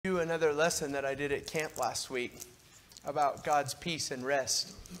another lesson that I did at camp last week about God's peace and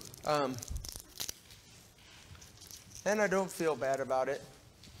rest. And I don't feel bad about it.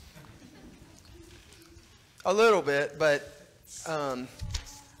 A little bit, but,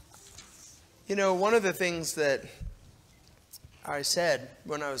 you know, one of the things that I said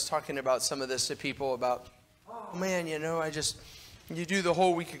when I was talking about some of this to people about, oh man, you know, you do the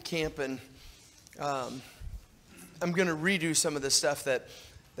whole week of camp and I'm going to redo some of the stuff that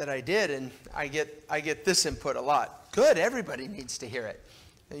I did, and I get this input a lot. Good, everybody needs to hear it.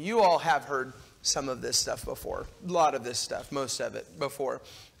 You all have heard some of this stuff before, a lot of this stuff, most of it before.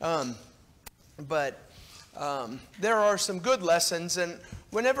 But there are some good lessons, and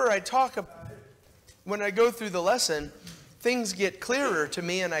whenever I talk about it, when I go through the lesson, things get clearer to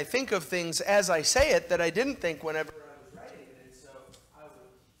me, and I think of things as I say it that I didn't think whenever I was writing it. And so I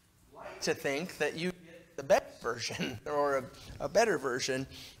would like to think that you get the best version, or a better version,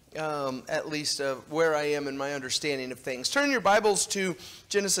 at least of where I am in my understanding of things. Turn your Bibles to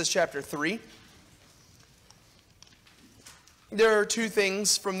Genesis chapter 3. There are two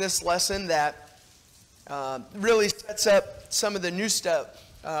things from this lesson that really sets up some of the new stuff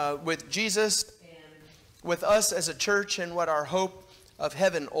with Jesus and with us as a church and what our hope of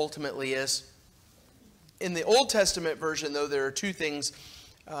heaven ultimately is. In the Old Testament version, though, there are two things.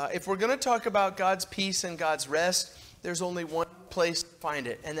 If we're going to talk about God's peace and God's rest, there's only one place to find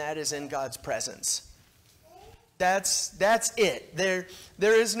it, and that is in God's presence. That's it. There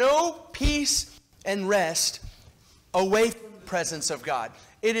is no peace and rest away from the presence of God.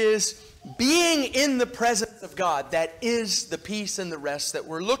 It is being in the presence of God that is the peace and the rest that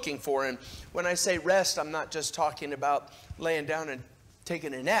we're looking for. And when I say rest, I'm not just talking about laying down and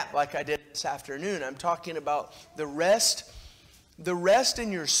taking a nap like I did this afternoon. I'm talking about the rest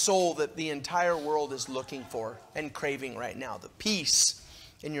in your soul that the entire world is looking for and craving right now. The peace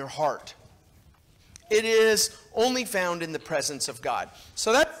in your heart. It is only found in the presence of God.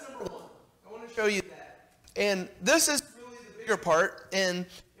 So that's number one. I want to show you that. And this is really the bigger part. And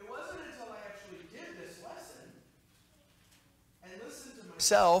it wasn't until I actually did this lesson and listened to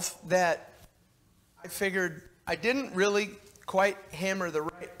myself that I figured I didn't really quite hammer the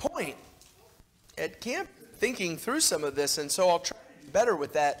right point at camp, thinking through some of this. And so I'll try to do better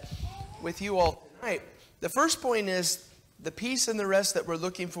with that with you all tonight. The first point is the peace and the rest that we're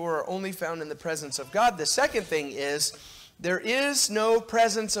looking for are only found in the presence of God. The second thing is there is no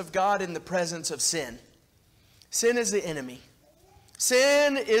presence of God in the presence of sin. Sin is the enemy.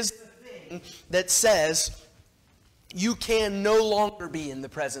 Sin is the thing that says you can no longer be in the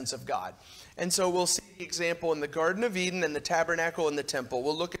presence of God. And so we'll see the example in the Garden of Eden and the tabernacle and the temple.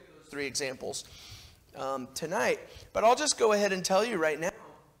 We'll look at those three examples tonight. But I'll just go ahead and tell you right now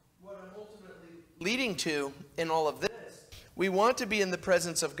what I'm ultimately leading to in all of this. We want to be in the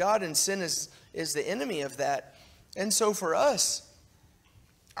presence of God, and sin is the enemy of that. And so for us,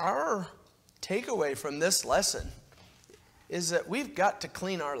 our takeaway from this lesson is that we've got to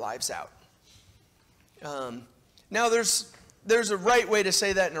clean our lives out. Now there's a right way to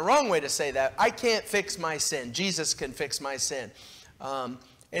say that and a wrong way to say that. I can't fix my sin. Jesus can fix my sin.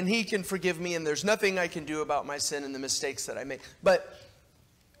 And He can forgive me, and there's nothing I can do about my sin and the mistakes that I make. But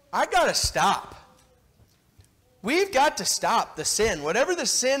I got to stop. We've got to stop the sin. Whatever the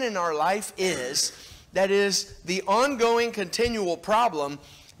sin in our life is, that is the ongoing, continual problem,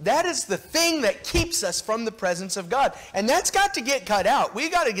 that is the thing that keeps us from the presence of God. And that's got to get cut out. We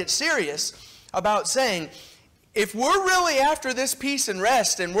got to get serious about saying, if we're really after this peace and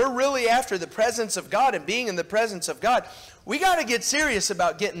rest, and we're really after the presence of God and being in the presence of God, we got to get serious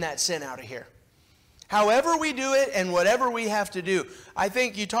about getting that sin out of here. However we do it and whatever we have to do. I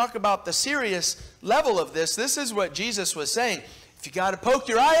think you talk about the serious level of this. This is what Jesus was saying. If you got to poke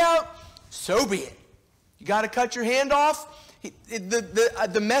your eye out, so be it. You got to cut your hand off.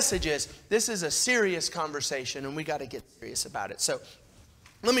 The message is, this is a serious conversation, and we got to get serious about it. So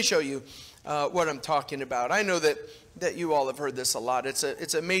let me show you what I'm talking about. I know that you all have heard this a lot.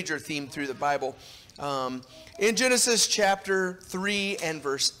 It's a major theme through the Bible. In Genesis chapter 3 and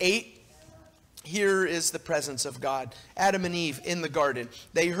verse 8, here is the presence of God. Adam and Eve in the garden.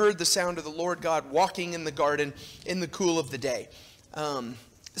 They heard the sound of the Lord God walking in the garden in the cool of the day.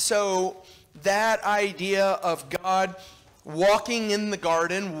 So that idea of God walking in the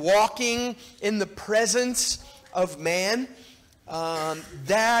garden, walking in the presence of man,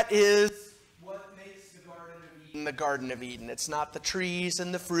 that is what makes the Garden of Eden the Garden of Eden. It's not the trees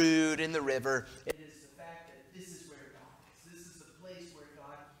and the fruit and the river. It is the fact that this is where God is. This is the place where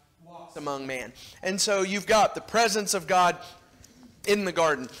God walks among man. And so you've got the presence of God in the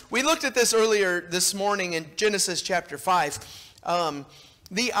garden. We looked at this earlier this morning in Genesis chapter 5.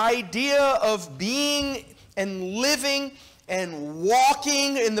 The idea of being and living and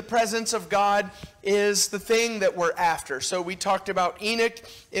walking in the presence of God is the thing that we're after. So we talked about Enoch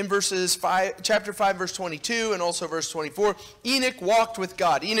in chapter 5, verse 22, and also verse 24. Enoch walked with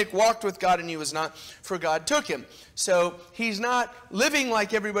God. Enoch walked with God, and he was not, for God took him. So he's not living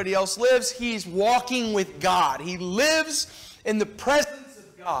like everybody else lives. He's walking with God. He lives in the presence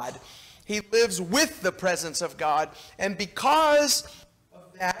of God. He lives with the presence of God. And because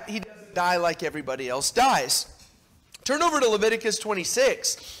of that, he doesn't die like everybody else dies. Turn over to Leviticus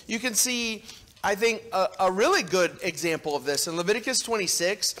 26. You can see, I think, a really good example of this. In Leviticus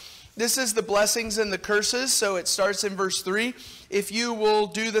 26, this is the blessings and the curses. So it starts in verse 3. If you will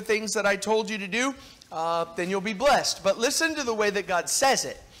do the things that I told you to do, then you'll be blessed. But listen to the way that God says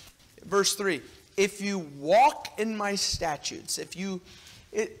it. Verse 3. If you walk in my statutes,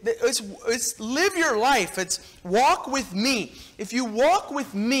 it's live your life. It's walk with me. If you walk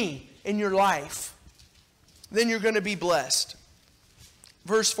with me in your life, then you're going to be blessed.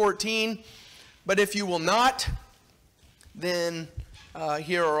 Verse 14, but if you will not, then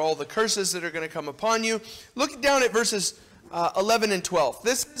here are all the curses that are going to come upon you. Look down at verses 11 and 12.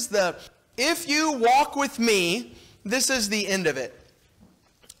 This is if you walk with me, this is the end of it.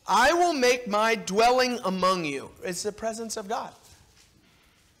 I will make my dwelling among you. It's the presence of God.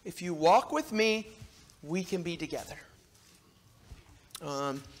 If you walk with me, we can be together.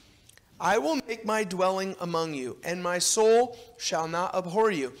 I will make my dwelling among you, and my soul shall not abhor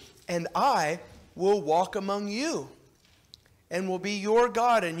you. And I will walk among you, and will be your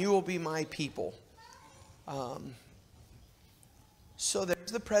God, and you will be my people. So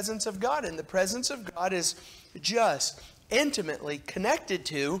there's the presence of God, and the presence of God is just intimately connected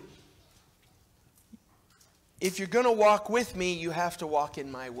to, if you're going to walk with me, you have to walk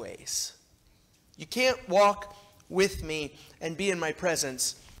in my ways. You can't walk with me and be in my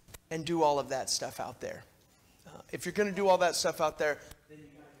presence and do all of that stuff out there. If you're going to do all that stuff out there, then you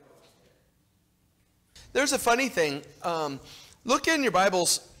got to go out there. There's a funny thing. Look in your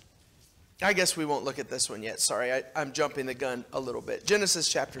Bibles. I guess we won't look at this one yet. Sorry, I'm jumping the gun a little bit. Genesis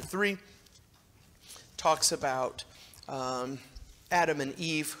chapter 3 talks about Adam and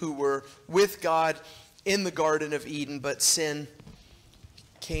Eve, who were with God in the Garden of Eden, but sin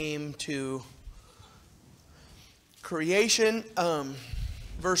came to creation.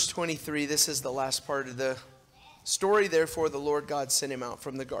 Verse 23, this is the last part of the story. Therefore, the Lord God sent him out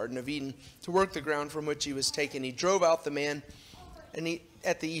from the Garden of Eden to work the ground from which he was taken. He drove out the man, and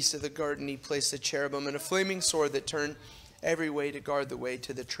at the east of the garden, he placed a cherubim and a flaming sword that turned every way to guard the way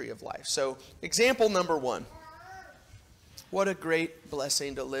to the tree of life. So, example number 1. What a great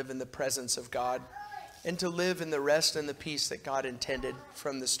blessing to live in the presence of God and to live in the rest and the peace that God intended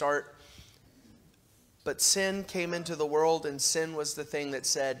from the start. But sin came into the world, and sin was the thing that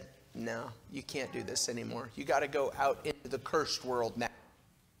said, no, you can't do this anymore. You got to go out into the cursed world now.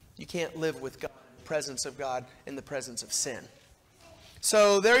 You can't live with God, in the presence of God, in the presence of sin.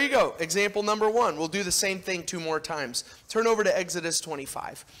 So there you go. Example number 1. We'll do the same thing 2 more times. Turn over to Exodus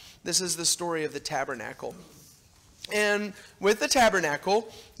 25. This is the story of the tabernacle. And with the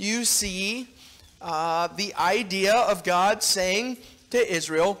tabernacle, you see the idea of God saying to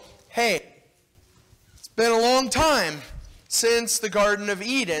Israel, hey, it's been a long time since the Garden of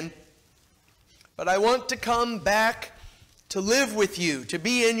Eden, but I want to come back to live with you, to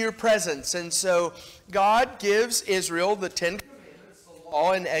be in your presence. And so God gives Israel the 10 Commandments, the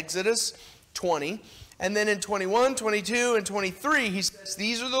law in Exodus 20. And then in 21, 22, and 23, he says,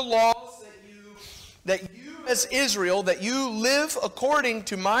 these are the laws that you as Israel, that you live according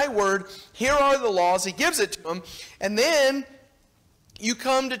to my word. Here are the laws. He gives it to them. And then you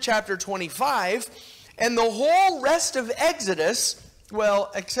come to chapter 25, and the whole rest of Exodus,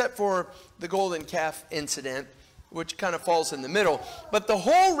 well, except for the golden calf incident, which kind of falls in the middle, but the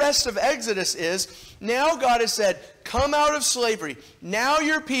whole rest of Exodus is, now God has said, come out of slavery. Now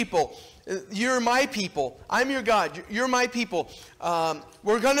you're people. You're my people. I'm your God. You're my people.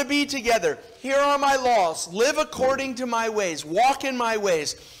 We're going to be together. Here are my laws. Live according to my ways. Walk in my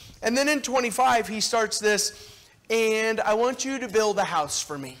ways. And then in 25, he starts this, and I want you to build a house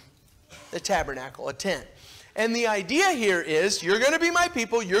for me. The tabernacle, a tent. And the idea here is, you're going to be my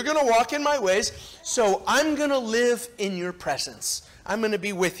people. You're going to walk in my ways. So I'm going to live in your presence. I'm going to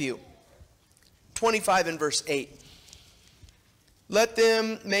be with you. 25 and verse 8. Let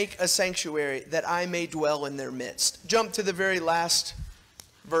them make a sanctuary that I may dwell in their midst. Jump to the very last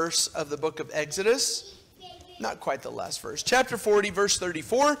verse of the book of Exodus. Not quite the last verse. Chapter 40, verse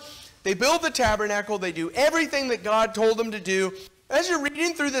 34. They build the tabernacle. They do everything that God told them to do. As you're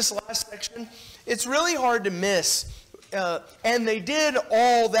reading through this last section, it's really hard to miss And they did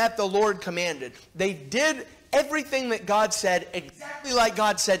all that the Lord commanded. They did everything that God said, exactly like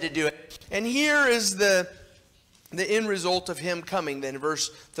God said to do it. And here is the end result of him coming. Then verse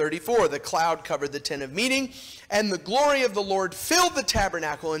 34, the cloud covered the tent of meeting, and the glory of the Lord filled the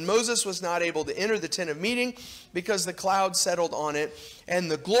tabernacle. And Moses was not able to enter the tent of meeting because the cloud settled on it,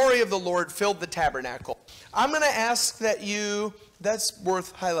 and the glory of the Lord filled the tabernacle. I'm going to ask that you, that's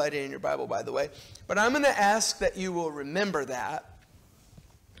worth highlighting in your Bible, by the way, but I'm going to ask that you will remember that.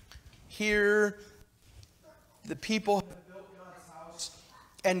 Here, the people have built God's house,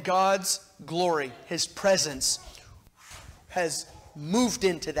 and God's glory, his presence, has moved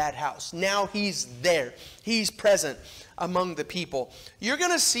into that house. Now he's there. He's present among the people. You're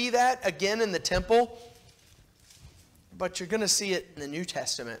going to see that again in the temple, but you're going to see it in the New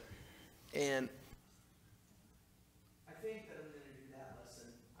Testament. And I think that I'm going to do that lesson.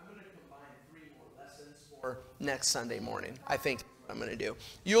 I'm going to combine 3 more lessons for next Sunday morning. I think that's what I'm going to do.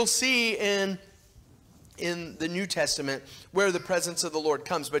 You'll see in the New Testament where the presence of the Lord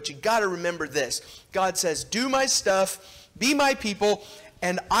comes. But you got to remember this. God says, do my stuff, be my people,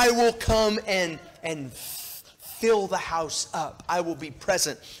 and I will come and fill the house up. I will be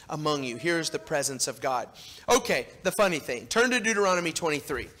present among you. Here's the presence of God. Okay, the funny thing. Turn to Deuteronomy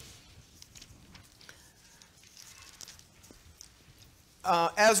 23.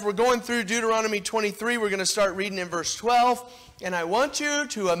 As we're going through Deuteronomy 23, we're going to start reading in verse 12. And I want you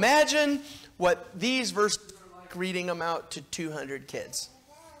to imagine what these verses are like reading them out to 200 kids.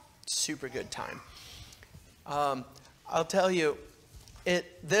 Super good time. I'll tell you,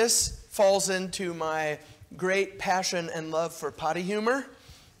 this falls into my great passion and love for potty humor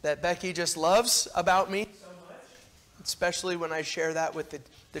that Becky just loves about me so much, especially when I share that with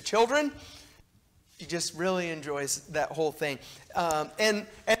the children. She just really enjoys that whole thing. And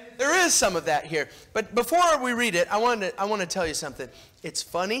there is some of that here. But before we read it, I want to tell you something. It's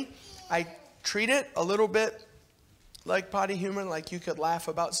funny. I treat it a little bit like potty humor, like you could laugh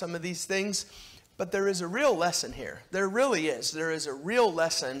about some of these things. But there is a real lesson here. There really is. There is a real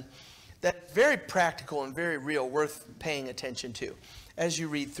lesson that's very practical and very real, worth paying attention to as you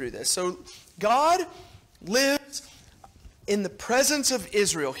read through this. So God lives in the presence of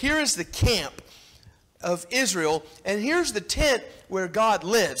Israel. Here is the camp of Israel, and here's the tent where God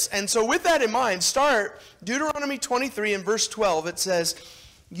lives. And so with that in mind, start Deuteronomy 23 and verse 12. It says,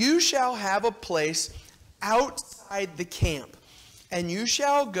 you shall have a place outside the camp, and you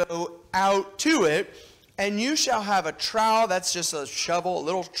shall go out to it, and you shall have a trowel, that's just a shovel, a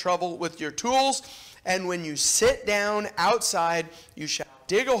little shovel with your tools, and when you sit down outside, you shall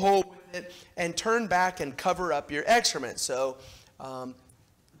dig a hole with it and turn back and cover up your excrement. So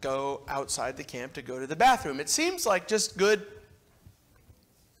go outside the camp to go to the bathroom. It seems like just good,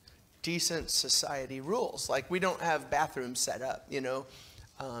 decent society rules. Like we don't have bathrooms set up, you know,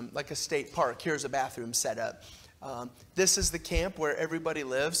 like a state park. Here's a bathroom set up. This is the camp where everybody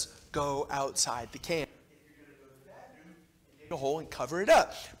lives. Go outside the camp. If you're going to go to the bathroom, dig a hole and cover it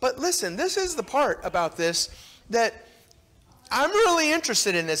up. But listen, this is the part about this that I'm really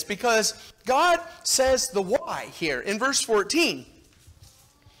interested in this, because God says the why here in verse 14.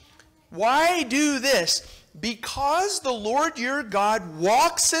 Why do this? Because the Lord your God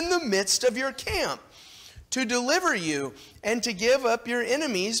walks in the midst of your camp to deliver you and to give up your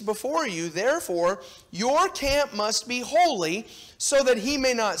enemies before you. Therefore, your camp must be holy, so that he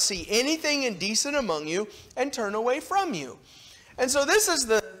may not see anything indecent among you and turn away from you. And so this is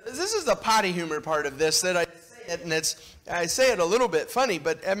the potty humor part of this that I say it, and I say it a little bit funny,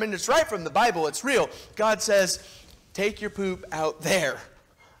 but I mean it's right from the Bible. It's real. God says, take your poop out there.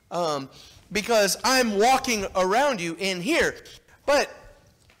 Because I'm walking around you in here. But,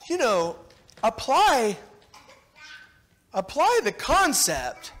 you know, apply the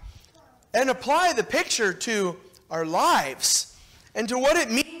concept and apply the picture to our lives and to what it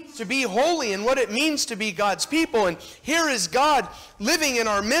means to be holy and what it means to be God's people. And here is God living in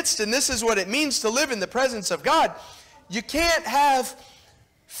our midst, and this is what it means to live in the presence of God. You can't have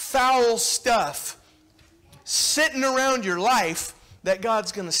foul stuff sitting around your life that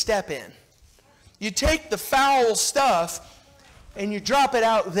God's going to step in. You take the foul stuff and you drop it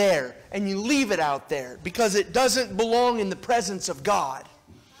out there and you leave it out there because it doesn't belong in the presence of God.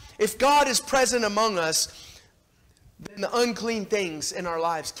 If God is present among us, then the unclean things in our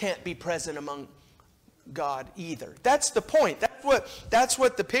lives can't be present among God either. That's the point. That's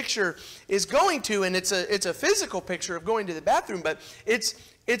what the picture is going to, and it's a physical picture of going to the bathroom, but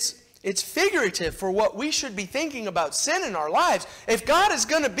it's figurative for what we should be thinking about sin in our lives. If God is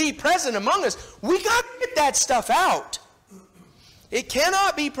going to be present among us, we got to get that stuff out. It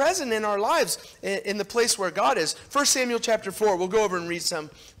cannot be present in our lives in the place where God is. 1 Samuel chapter 4, we'll go over and read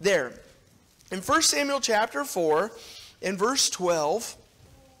some there. In 1 Samuel chapter 4, in verse 12,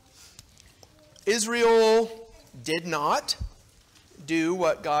 Israel did not do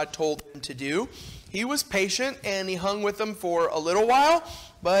what God told him to do. He was patient and he hung with them for a little while,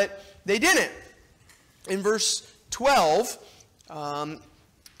 but they didn't. In verse 12,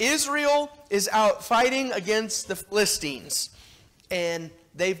 Israel is out fighting against the Philistines, and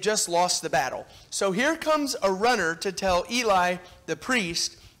they've just lost the battle. So here comes a runner to tell Eli, the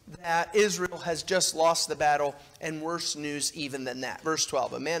priest, that Israel has just lost the battle, and worse news even than that. Verse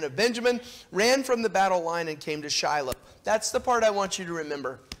 12, a man of Benjamin ran from the battle line and came to Shiloh. That's the part I want you to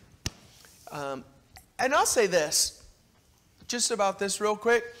remember. And I'll say this, just about this real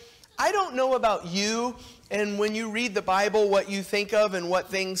quick. I don't know about you, and when you read the Bible, what you think of and what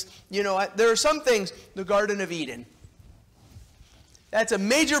things, there are some things, the Garden of Eden. That's a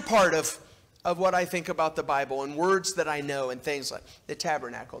major part of what I think about the Bible and words that I know and things like the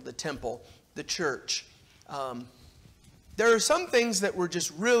tabernacle, the temple, the church. There are some things that we're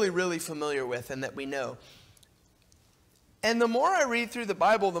just really, really familiar with and that we know. And the more I read through the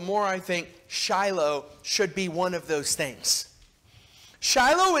Bible, the more I think Shiloh should be one of those things.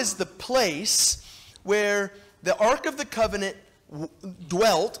 Shiloh is the place where the Ark of the Covenant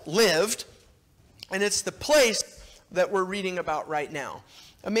lived, and it's the place that we're reading about right now.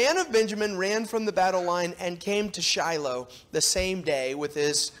 A man of Benjamin ran from the battle line and came to Shiloh the same day with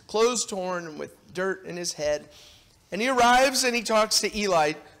his clothes torn and with dirt in his head. And he arrives and he talks to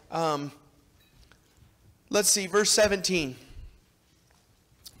Eli. Let's see, verse 17.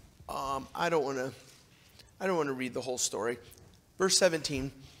 I don't want to read the whole story. Verse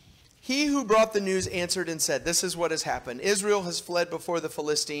 17. He who brought the news answered and said, this is what has happened. Israel has fled before the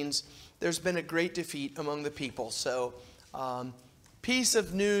Philistines. There's been a great defeat among the people. So, piece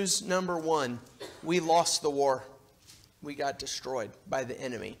of news number one, we lost the war. We got destroyed by the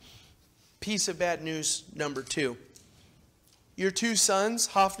enemy. Piece of bad news number two, your two sons,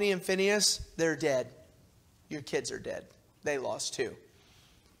 Hophni and Phinehas, they're dead. Your kids are dead. They lost too.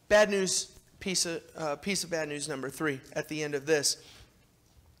 Bad news, piece of bad news number three at the end of this.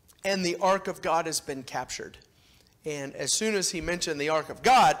 And the ark of God has been captured. And as soon as he mentioned the ark of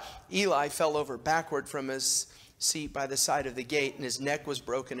God, Eli fell over backward from his seat by the side of the gate, and his neck was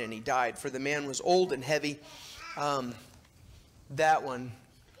broken and he died. For the man was old and heavy. That one,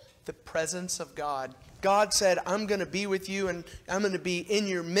 the presence of God. God said, I'm going to be with you, and I'm going to be in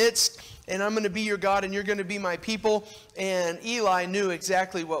your midst, and I'm going to be your God, and you're going to be my people. And Eli knew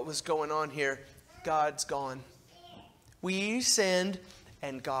exactly what was going on here. God's gone. We sinned,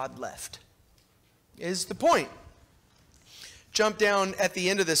 and God left, is the point. Jump down at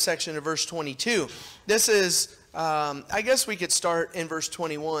the end of this section of verse 22. This is, I guess we could start in verse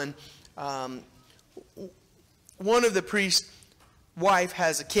 21. One of the priest's wife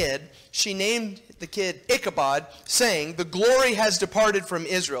has a kid. She named the kid Ichabod, saying, the glory has departed from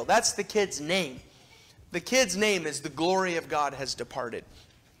Israel. That's the kid's name. The kid's name is the glory of God has departed.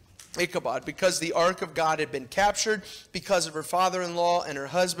 Ichabod, because the ark of God had been captured because of her father-in-law and her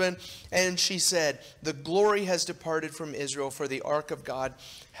husband. And she said, the glory has departed from Israel, for the ark of God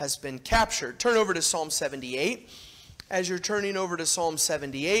has been captured. Turn over to Psalm 78. As you're turning over to Psalm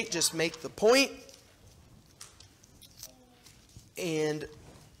 78, just make the point. And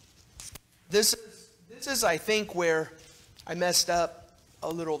this is, I think, where I messed up a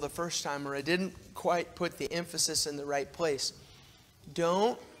little the first time, or I didn't quite put the emphasis in the right place.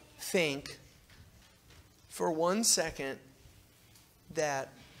 Don't think for 1 second that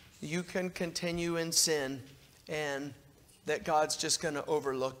you can continue in sin and that God's just going to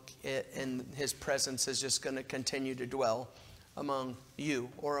overlook it and his presence is just going to continue to dwell among you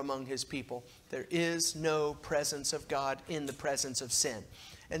or among his people. There is no presence of God in the presence of sin.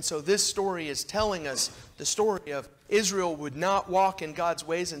 And so this story is telling us the story of Israel would not walk in God's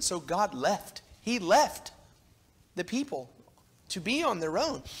ways, and so God left. He left the people to be on their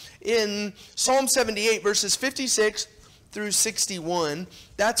own. In Psalm 78, verses 56 through 61,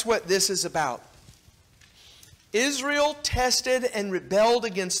 that's what this is about. Israel tested and rebelled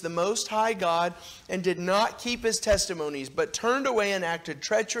against the Most High God and did not keep his testimonies, but turned away and acted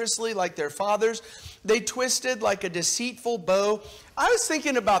treacherously like their fathers. They twisted like a deceitful bow. I was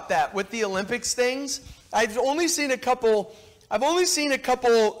thinking about that with the Olympics things. I've only seen a couple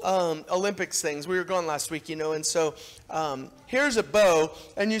Olympics things. We were gone last week, and so here's a bow,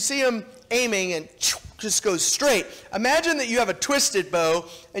 and you see them aiming and just goes straight. Imagine that you have a twisted bow,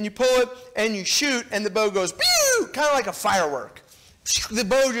 and you pull it, and you shoot, and the bow goes, pew, kind of like a firework. The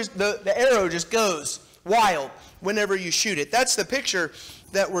bow the arrow just goes wild. whenever you shoot it. That's the picture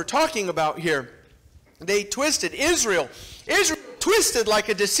that we're talking about here. They twisted. Israel twisted like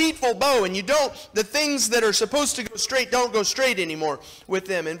a deceitful bow, and the things that are supposed to go straight don't go straight anymore with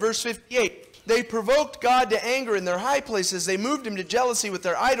them. In verse 58, they provoked God to anger in their high places. They moved him to jealousy with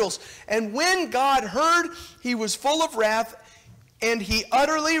their idols. And when God heard, he was full of wrath, and he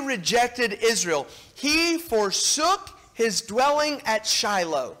utterly rejected Israel. He forsook his dwelling at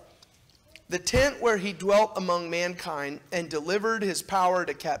Shiloh, the tent where he dwelt among mankind, and delivered his power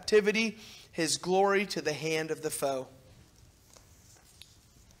to captivity, his glory to the hand of the foe.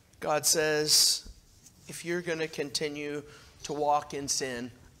 God says, if you're going to continue to walk in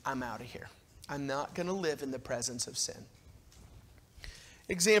sin, I'm out of here. I'm not going to live in the presence of sin.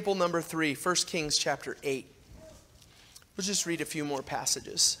 Example number 3, 1 Kings chapter 8. We'll just read a few more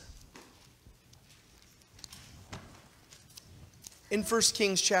passages. In 1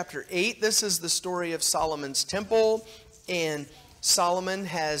 Kings chapter 8, this is the story of Solomon's temple, and Solomon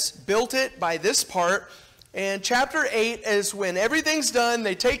has built it by this part. And chapter 8 is when everything's done.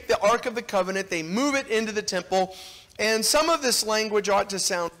 They take the Ark of the Covenant, they move it into the temple. And some of this language ought to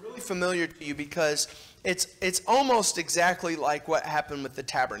sound really familiar to you because it's almost exactly like what happened with the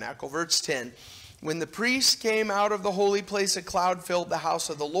tabernacle. Verse 10, when the priest came out of the holy place, a cloud filled the house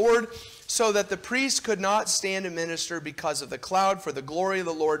of the Lord, so that the priest could not stand and minister because of the cloud, for the glory of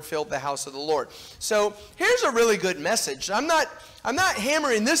the Lord filled the house of the Lord. So here's a really good message. I'm not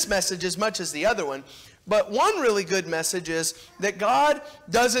hammering this message as much as the other one, but one really good message is that God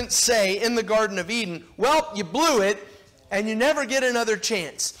doesn't say in the Garden of Eden, well, you blew it and you never get another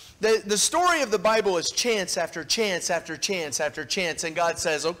chance. The story of the Bible is chance after chance after chance after chance, and God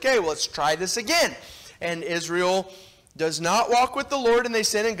says, okay, well, let's try this again. And Israel does not walk with the Lord, and they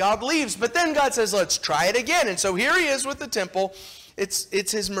sin, and God leaves. But then God says, let's try it again. And so here he is with the temple. It's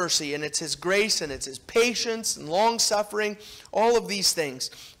his mercy, and it's his grace, and it's his patience and long-suffering, all of these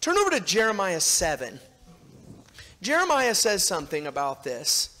things. Turn over to Jeremiah 7. Jeremiah says something about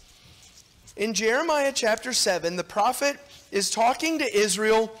this. In Jeremiah chapter 7, the prophet is talking to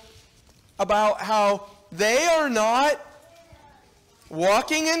Israel about how they are not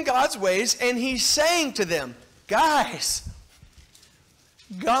walking in God's ways, and he's saying to them, guys,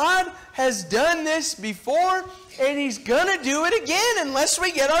 God has done this before, and he's going to do it again unless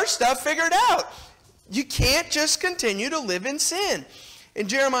we get our stuff figured out. You can't just continue to live in sin. In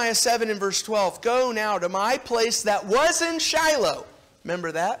Jeremiah 7 and verse 12, go now to my place that was in Shiloh.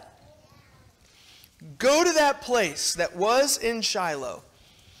 Remember that? Go to that place that was in Shiloh,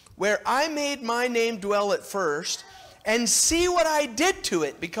 where I made my name dwell at first, and see what I did to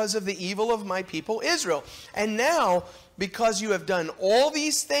it because of the evil of my people Israel. And now, because you have done all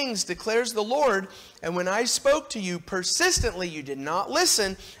these things, declares the Lord, and when I spoke to you persistently, you did not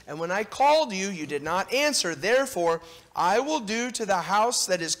listen, and when I called you, you did not answer. Therefore, I will do to the house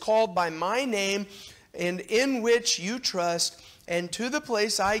that is called by my name, and in which you trust, and to the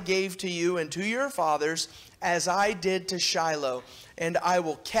place I gave to you and to your fathers, as I did to Shiloh. And I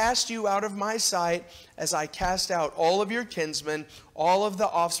will cast you out of my sight, as I cast out all of your kinsmen, all of the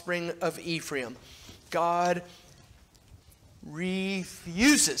offspring of Ephraim. God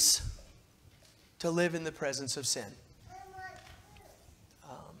refuses to live in the presence of sin.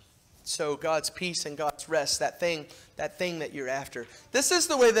 So God's peace and God's rest, that thing that you're after. This is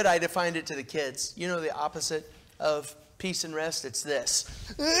the way that I defined it to the kids. You know the opposite of peace and rest? It's this.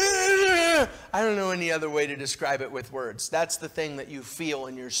 I don't know any other way to describe it with words. That's the thing that you feel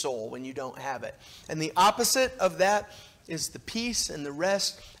in your soul when you don't have it. And the opposite of that is the peace and the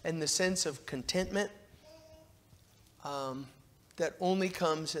rest and the sense of contentment that only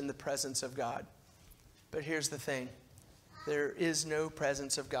comes in the presence of God. But here's the thing. There is no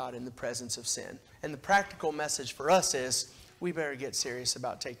presence of God in the presence of sin. And the practical message for us is we better get serious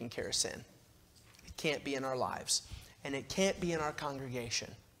about taking care of sin. It can't be in our lives. And it can't be in our congregation.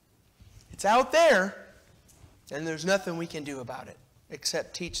 It's out there, and there's nothing we can do about it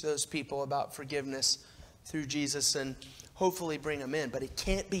except teach those people about forgiveness through Jesus and hopefully bring them in. But it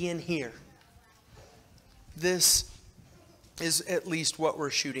can't be in here. This is at least what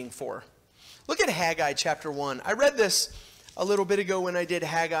we're shooting for. Look at Haggai chapter 1. I read this a little bit ago when I did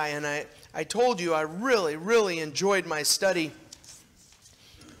Haggai, and I told you I really, really enjoyed my study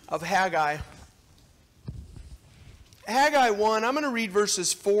of Haggai. Haggai 1, I'm going to read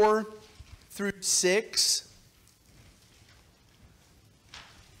verses 4 through 6.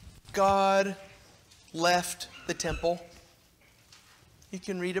 God left the temple. You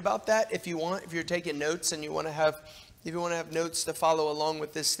can read about that if you want, if you're taking notes and you want to have notes to follow along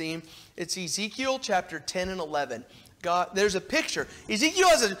with this theme. It's Ezekiel chapter 10 and 11. God, there's a picture. Ezekiel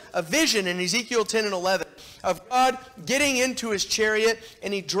has a vision in Ezekiel 10 and 11 of God getting into his chariot,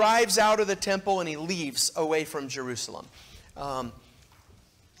 and he drives out of the temple and he leaves away from Jerusalem.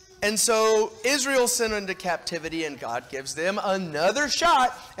 And so Israel sent into captivity, and God gives them another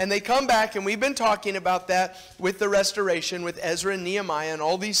shot, and they come back, and we've been talking about that with the restoration, with Ezra and Nehemiah and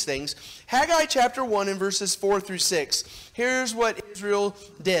all these things. Haggai chapter 1 and verses 4 through 6. Here's what Israel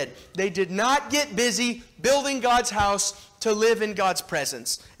did. They did not get busy building God's house to live in God's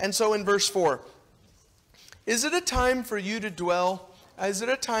presence. And so in verse 4, is it a time for you to dwell? Is it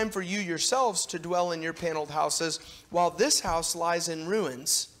a time for you yourselves to dwell in your paneled houses while this house lies in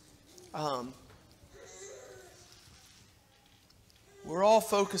ruins? We're all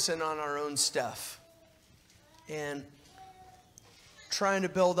focusing on our own stuff and trying to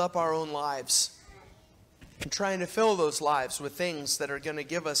build up our own lives and trying to fill those lives with things that are going to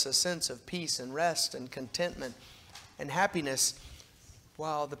give us a sense of peace and rest and contentment and happiness,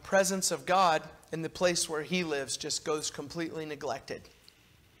 while the presence of God in the place where he lives just goes completely neglected.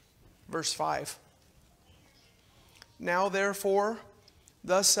 Verse 5. Now therefore,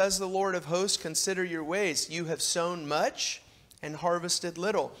 thus says the Lord of hosts, consider your ways. You have sown much and harvested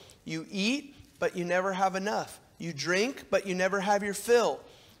little. You eat, but you never have enough. You drink, but you never have your fill.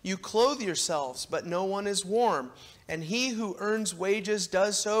 You clothe yourselves, but no one is warm. And he who earns wages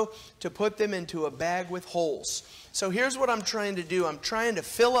does so to put them into a bag with holes. So here's what I'm trying to do. I'm trying to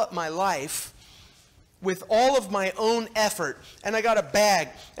fill up my life with all of my own effort. And I got a bag,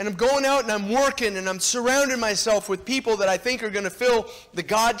 and I'm going out and I'm working, and I'm surrounding myself with people that I think are going to fill the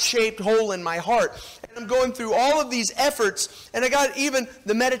God-shaped hole in my heart. And I'm going through all of these efforts, and I got even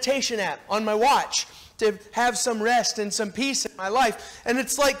the meditation app on my watch to have some rest and some peace in my life. And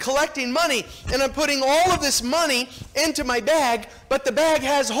it's like collecting money, and I'm putting all of this money into my bag, but the bag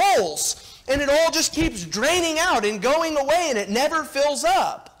has holes, and it all just keeps draining out and going away, and it never fills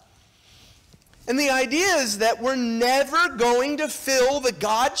up. And the idea is that we're never going to fill the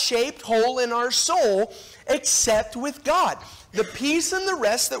God-shaped hole in our soul except with God. The peace and the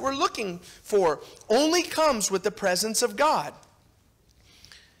rest that we're looking for only comes with the presence of God.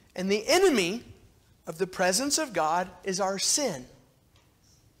 And the enemy of the presence of God is our sin.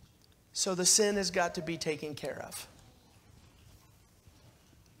 So the sin has got to be taken care of.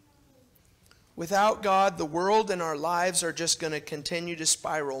 Without God, the world and our lives are just going to continue to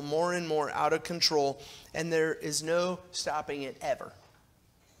spiral more and more out of control, and there is no stopping it ever.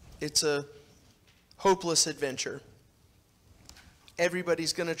 It's a hopeless adventure.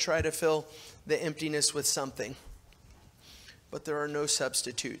 Everybody's going to try to fill the emptiness with something, but there are no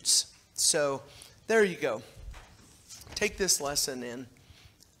substitutes. So there you go. Take this lesson in.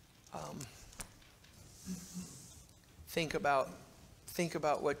 Think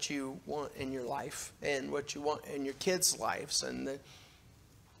about what you want in your life and what you want in your kids' lives, and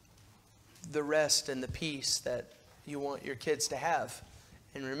the rest and the peace that you want your kids to have.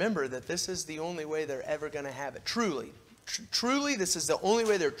 And remember that this is the only way they're ever going to have it. Truly, this is the only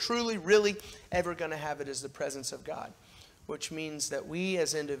way they're truly, really ever going to have it, is the presence of God. Which means that we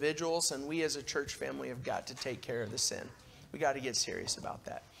as individuals and we as a church family have got to take care of the sin. We got to get serious about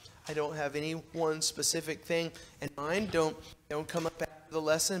that. I don't have any one specific thing in mind. Don't come up after the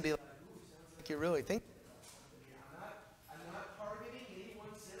lesson and be like, "Ooh, sounds like you really think." I'm not targeting any one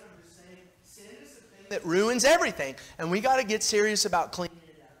sin. I'm just saying sin is the thing that ruins everything, and we got to get serious about cleaning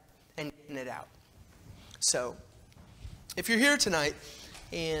it up and getting it out. So, if you're here tonight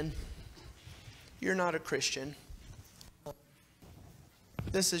and you're not a Christian,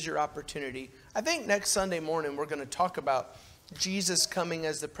 this is your opportunity. I think next Sunday morning we're going to talk about Jesus coming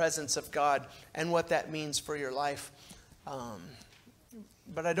as the presence of God and what that means for your life.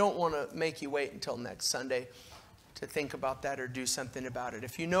 But I don't want to make you wait until next Sunday to think about that or do something about it.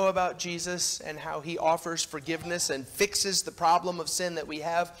 If you know about Jesus and how he offers forgiveness and fixes the problem of sin that we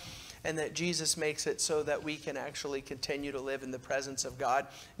have, and that Jesus makes it so that we can actually continue to live in the presence of God,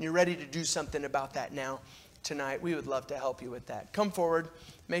 and you're ready to do something about that now, tonight, we would love to help you with that. Come forward,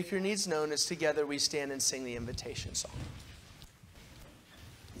 make your needs known as together we stand and sing the invitation song.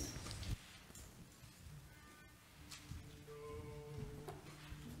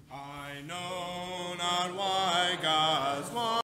 I know